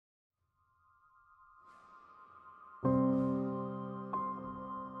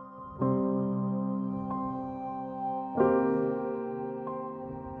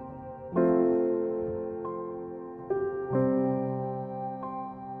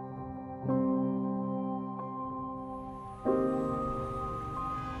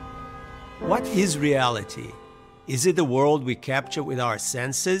What is reality? Is it the world we capture with our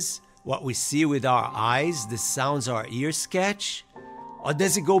senses, what we see with our eyes, the sounds our ears catch? Or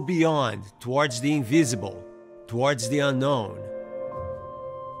does it go beyond, towards the invisible, towards the unknown?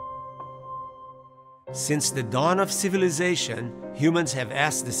 Since the dawn of civilization, humans have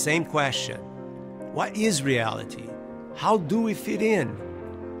asked the same question. What is reality? How do we fit in?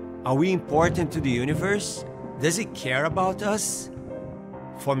 Are we important to the universe? Does it care about us?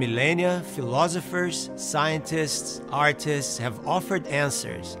 For millennia, philosophers, scientists, artists have offered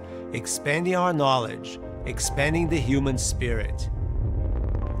answers, expanding our knowledge, expanding the human spirit.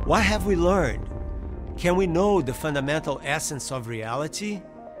 What have we learned? Can we know the fundamental essence of reality?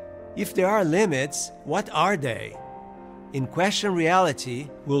 If there are limits, what are they? In Question Reality,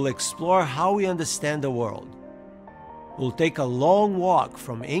 we'll explore how we understand the world. We'll take a long walk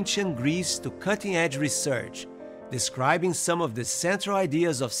from ancient Greece to cutting-edge research, describing some of the central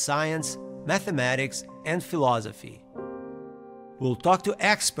ideas of science, mathematics, and philosophy. We'll talk to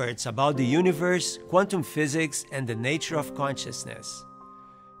experts about the universe, quantum physics, and the nature of consciousness.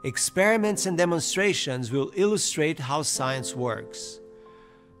 Experiments and demonstrations will illustrate how science works.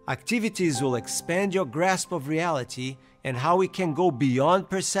 Activities will expand your grasp of reality and how we can go beyond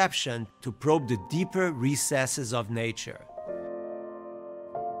perception to probe the deeper recesses of nature.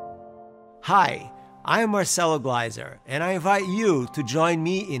 Hi, I am Marcelo Gleiser, and I invite you to join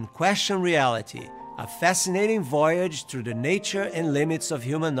me in Question Reality, a fascinating voyage through the nature and limits of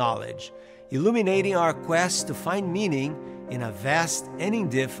human knowledge, illuminating our quest to find meaning in a vast and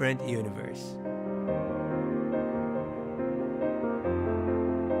indifferent universe.